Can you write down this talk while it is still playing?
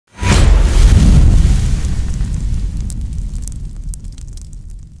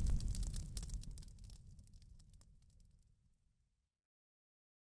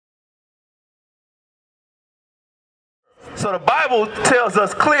So the Bible tells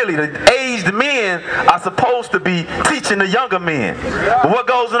us clearly that aged men are supposed to be teaching the younger men. But what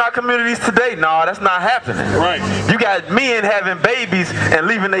goes in our communities today? No, that's not happening. Right. You got men having babies and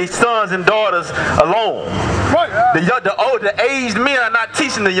leaving their sons and daughters alone. Right. The aged men are not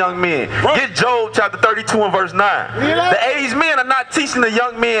teaching the young men. Right. Get Job chapter 32 and verse 9. The aged men are not teaching the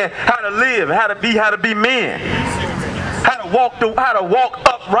young men how to live, how to be men, how to walk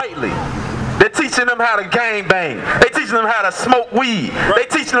uprightly. They're teaching them how to gang bang. They're teaching them how to smoke weed. Right. They're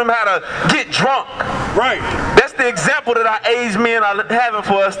teaching them how to get drunk. Right. That's the example that our aged men are having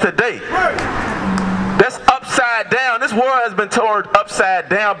for us today. Right. That's upside down. This world has been turned upside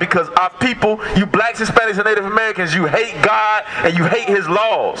down because our people, you blacks, Hispanics, and Native Americans, you hate God and you hate His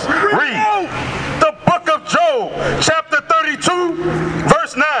laws. Read. The book of Job, chapter 32,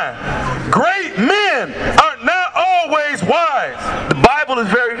 verse 9. Great men are not always wise. The Bible is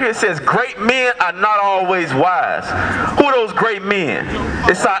very clear. It says great men are not always wise. Who are those great men?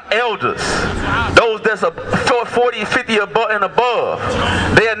 It's our elders. Those that's 40, 50 and above.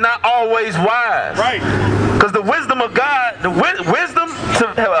 They are not always wise. Right. Because the wisdom of God, the wisdom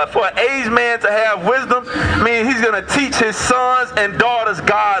for an aged man to have wisdom means he's going to teach his sons and daughters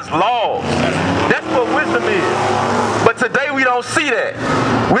God's laws. That's what wisdom is. But today we don't see that.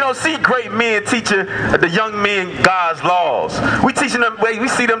 We don't see great men teaching the young men God's laws. We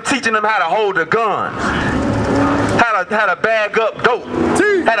see them teaching them how to hold a gun, how to bag up dope,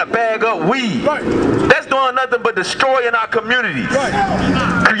 how to bag up weed. Right. That's doing nothing but destroying our communities,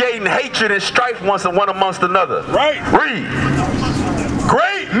 creating hatred and strife one amongst another. Right. Read.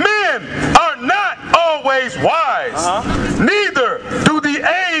 Great men are not always wise. Neither do the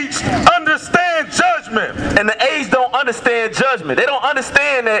aged understand judgment. And the aged don't understand judgment. They don't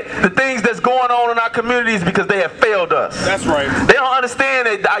understand that the things that's going on in our communities because they have failed us. That's right. They don't understand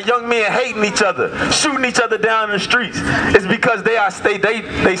that our young men hating each other, shooting each other down in the streets. It's because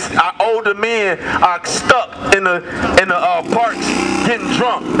our older men are stuck in the parks getting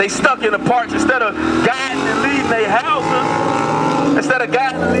drunk. They stuck in the parks instead of guiding and leading their houses. Instead of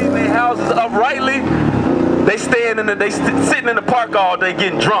guiding and leading their houses uprightly, they sitting in the park all day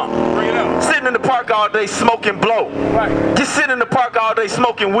getting drunk. Sitting in the park all day smoking blow. Right. Just sitting in the park all day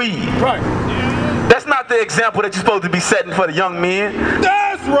smoking weed. Right. That's not the example that you're supposed to be setting for the young men.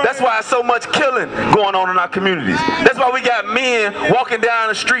 That's right. That's why so much killing going on in our communities. That's why we got men walking down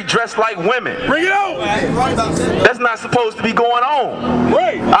the street dressed like women. Bring it out. That's not supposed to be going on.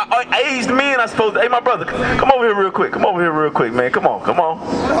 Right. Our aged men are supposed to, hey, my brother, come over here real quick. Come over here real quick, man. Come on, come on.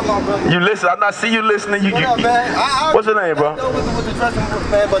 You listen. I not see you listening. What's your name, bro?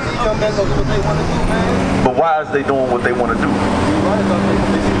 But why is they doing what they want to do?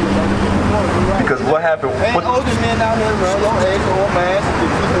 Because what happened? What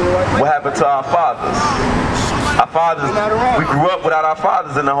happened to our fathers? Our fathers, we grew up without our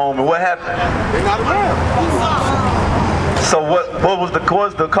fathers in the home, and what happened? They're not around. So what was the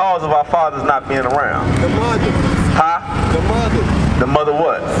cause of our fathers not being around? The mother. Huh? The mother. The mother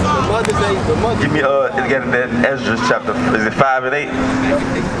what? The mother says the mother. Give me again that Ezra chapter, is it 5 and 8?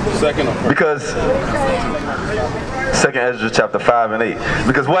 Second or first? Because 2nd Ezra chapter 5 and 8.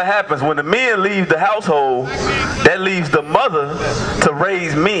 Because what happens when the men leave the household, that leaves the mother to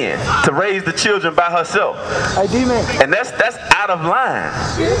raise men, to raise the children by herself. And that's out of line.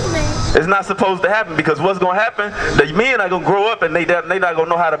 It's not supposed to happen, because what's going to happen, the men are going to grow up and they not going to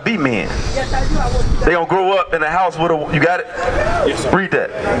know how to be men. They're going to grow up in a house with a, you got it? Yes, sir. Read that.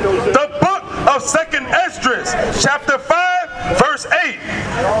 The book of 2nd Esdras, chapter 5, verse 8.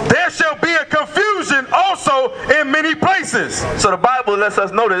 There shall be a confusion also in many places. So the Bible lets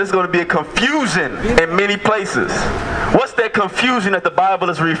us know that there's going to be a confusion in many places. What's that confusion that the Bible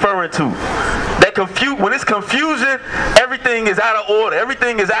is referring to? When it's confusion, everything is out of order.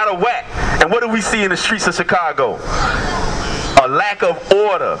 Everything is out of whack. And what do we see in the streets of Chicago? A lack of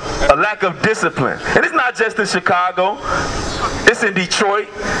order, a lack of discipline. And it's not just in Chicago. It's in Detroit.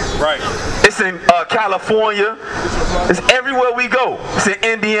 Right. It's in California. It's everywhere we go. It's in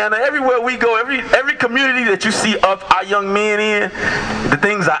Indiana. Everywhere we go, every community that you see of our young men in, the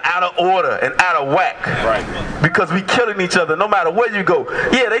things are out of order and out of whack. Right. Because we killing each other no matter where you go.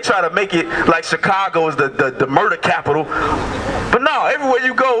 Yeah, they try to make it like Chicago is the murder capital. But no, everywhere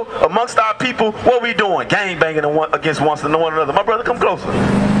you go amongst our people, what we doing? Gang banging against one another. My brother, come closer.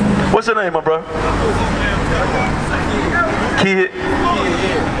 What's your name, my brother? Kid.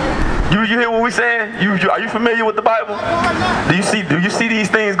 You hear what we saying? Are you familiar with the Bible? Do you see these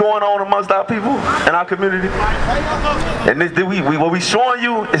things going on amongst our people in our community? And what we showing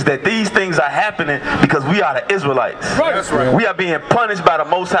you is that these things are happening because we are the Israelites. Right. We are being punished by the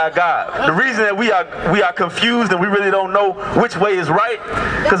Most High God. The reason that we are confused and we really don't know which way is right,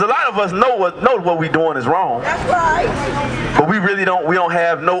 because a lot of us know what we're doing is wrong. That's right. But we really don't. We don't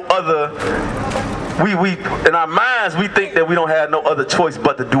have no other. We in our minds we think that we don't have no other choice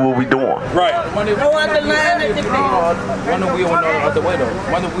but to do what we're doing. Right. No other line at the Wonder we don't know the other way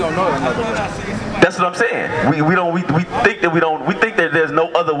though. Wonder we don't know another way. That's what I'm saying. We think that we think that there's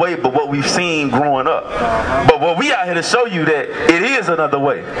no other way but what we've seen growing up. But what we out here to show you that it is another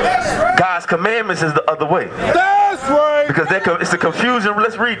way. God's commandments is the other way. That's right. Because it's a confusion.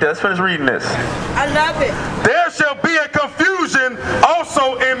 Let's read that. Let's finish reading this. I love it. There shall be a confusion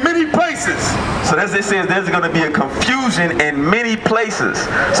also in many places. So as it says, there's going to be a confusion in many places.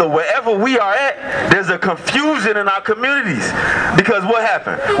 So wherever we are at, there's a confusion in our communities. Because what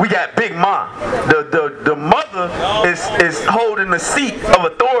happened? We got Big Ma. The mother is holding the seat of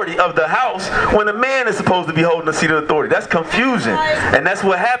authority of the house when the man is supposed to be holding the seat of authority. That's confusion. And that's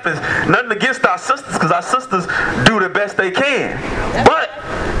what happens. Nothing against our sisters, because our sisters do the best they can. But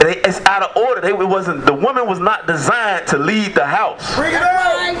it's out of order. The woman was not designed to lead the house. Bring it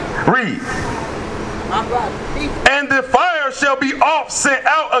up. Read. And the fire shall be oft sent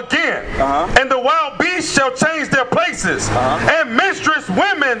out again, and the wild beasts shall change their places, and mistress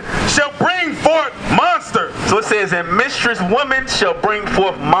women shall bring forth monsters. So it says, and mistress women shall bring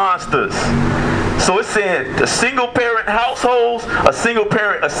forth monsters. So it said, the single parent households, a single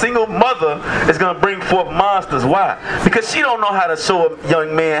mother is going to bring forth monsters. Why? Because she don't know how to show a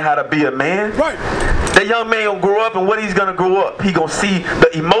young man how to be a man. Right. That young man gonna grow up, and what he's gonna grow up, he gonna see the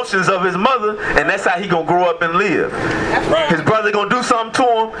emotions of his mother, and that's how he gonna grow up and live. Right. His brother gonna do something to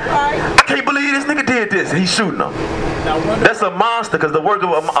him. I can't believe this nigga did this. He's shooting him. That's a monster, because the work of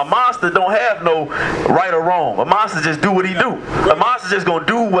a monster don't have no right or wrong. A monster just do what he do. A monster just gonna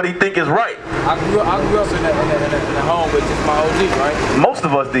do what he think is right. I grew up in a home with just my OG, right? Most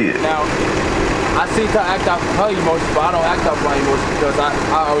of us did. Now, I seem to act out her emotions, but I don't act out my emotions because I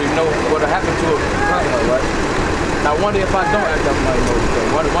already know what'll happen to her, right? Now, I wonder if I don't act out my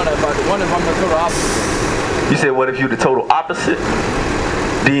emotions. Wonder if I'm the total opposite. You said, what if you're the total opposite?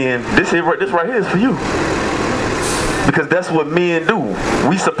 Then this right here is for you. Because that's what men do.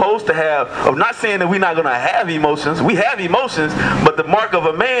 We supposed to have, I'm not saying that we're not going to have emotions. We have emotions, but the mark of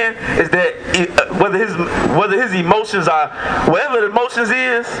a man is that whether his emotions are, whatever the emotions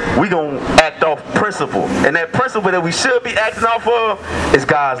is, we going to act off principle. And that principle that we should be acting off of is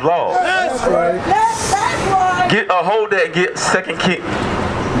God's law. That's right. That's right. Hold that, get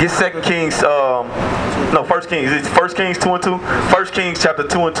 2 Kings, no, 1 Kings. It's 1 Kings 2 and 2. 1 Kings chapter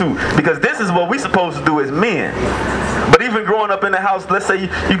 2 and 2. Because this is what we supposed to do as men. But even growing up in the house, let's say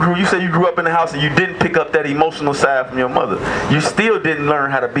you grew up in the house and you didn't pick up that emotional side from your mother. You still didn't learn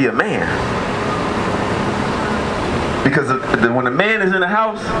how to be a man. Because when a man is in the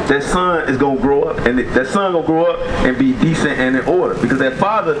house, that son is going to grow up, and that son going to grow up and be decent and in order. Because that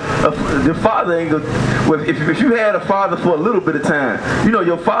father, the father ain't going to, if you had a father for a little bit of time, you know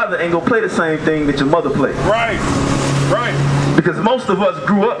your father ain't going to play the same thing that your mother played. Right. Right. Because most of us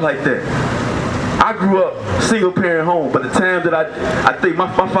grew up like that. I grew up single parent home, but the time that I think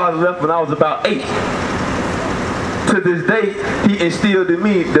my father left when I was about 8. To this day, he instilled in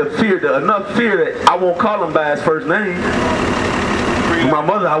me enough fear that I won't call him by his first name. My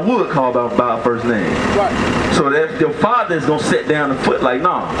mother, I would call by her first name. Right. So that your father is gonna sit down the foot like,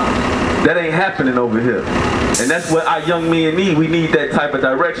 nah, that ain't happening over here. And that's what our young men need. We need that type of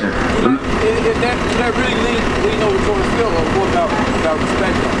direction. That really leads, we know what you feel about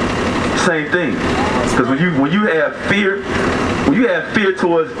respect. Same thing. Because when you have fear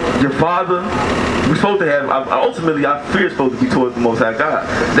towards your father, we're supposed to have, ultimately our fear is supposed to be towards the Most High God.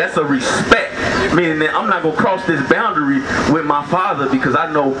 That's a respect. Meaning that I'm not going to cross this boundary with my father, because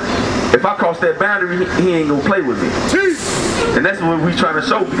I know if I cross that boundary, he ain't going to play with me. And that's what we're trying to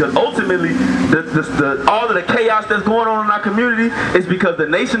show, because ultimately all of the chaos that's going on in our community is because the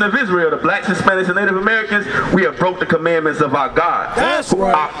nation of Israel, the blacks, Hispanics, and Native Americans, we have broke the commandments of our God, That's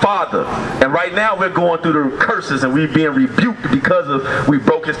right. our Father. And right now we're going through the curses and we're being rebuked because we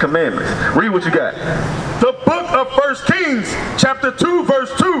broke his commandments. Read what you got. The book of 1 Kings, chapter 2,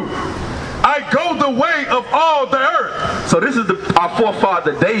 verse 2. I go the way of all the earth. So this is our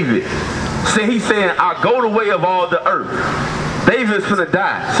forefather David. He's saying, I go the way of all the earth. David's gonna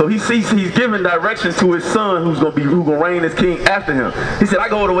die. So he's giving direction to his son who's gonna reign as king after him. He said, I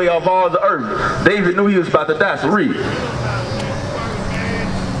go the way of all the earth. David knew he was about to die, so read.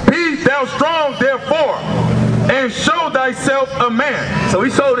 Be thou strong therefore, and show thyself a man. So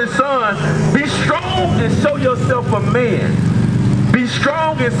he told his son, be strong and show yourself a man. Be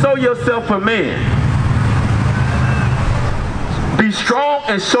strong and show yourself a man. Be strong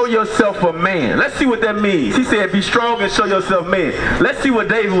and show yourself a man. Let's see what that means. He said, be strong and show yourself a man. Let's see what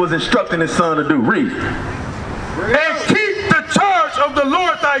David was instructing his son to do. Read. And keep the charge of the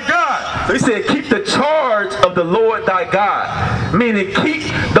Lord thy God. So he said, keep the charge of the Lord thy God. Meaning keep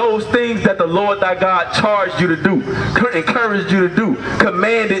those things that the Lord thy God charged you to do, encouraged you to do,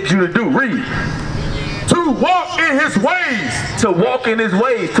 commanded you to do. Read. To walk in his ways. To walk in his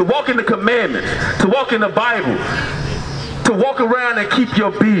ways. To walk in the commandments. To walk in the Bible. To walk around and keep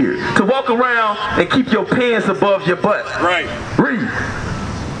your beard. To walk around and keep your pants above your butt. Right. Read.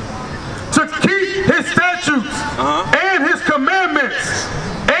 To keep his statutes and his commandments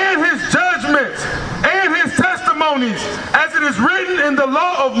and his judgments and his testimonies, as it is written in the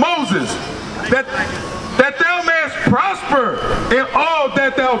law of Moses, that thou mayest prosper in all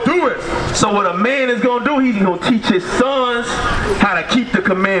that thou doest. So what a man is going to do, he's going to teach his sons how to keep the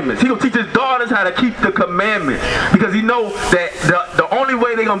commandments. He's going to teach his daughters how to keep the commandments, because he knows that the only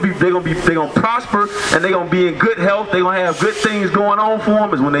way they're going to prosper and they're going to be in good health, they're going to have good things going on for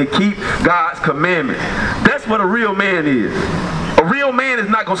them, is when they keep God's commandments. That's what a real man is. A real man is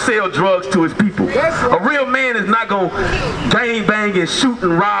not going to sell drugs to his people. A real man is not going to gang bang and shoot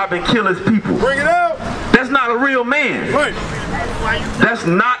and rob and kill his people. Bring it out. That's not a real man. Right. That's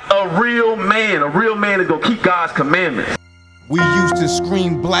not a real man. A real man is going to keep God's commandments. We used to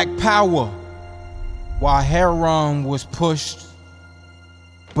scream black power while heroin was pushed.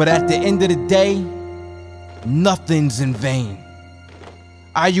 But at the end of the day, nothing's in vain.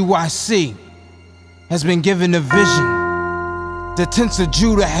 IUIC has been given a vision. The tents of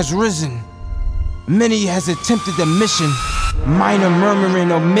Judah has risen. Many has attempted the mission. Minor murmuring,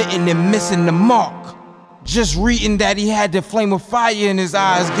 omitting, and missing the mark. Just reading that he had the flame of fire in his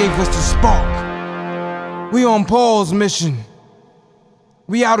eyes gave us the spark. We on Paul's mission.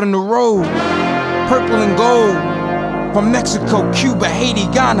 We out on the road, purple and gold. From Mexico, Cuba, Haiti,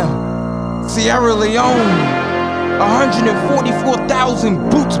 Ghana, Sierra Leone. 144,000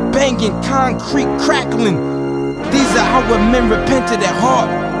 boots banging, concrete crackling. These are our men repented at heart.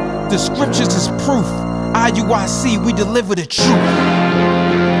 The scriptures is proof. IUIC, we deliver the truth.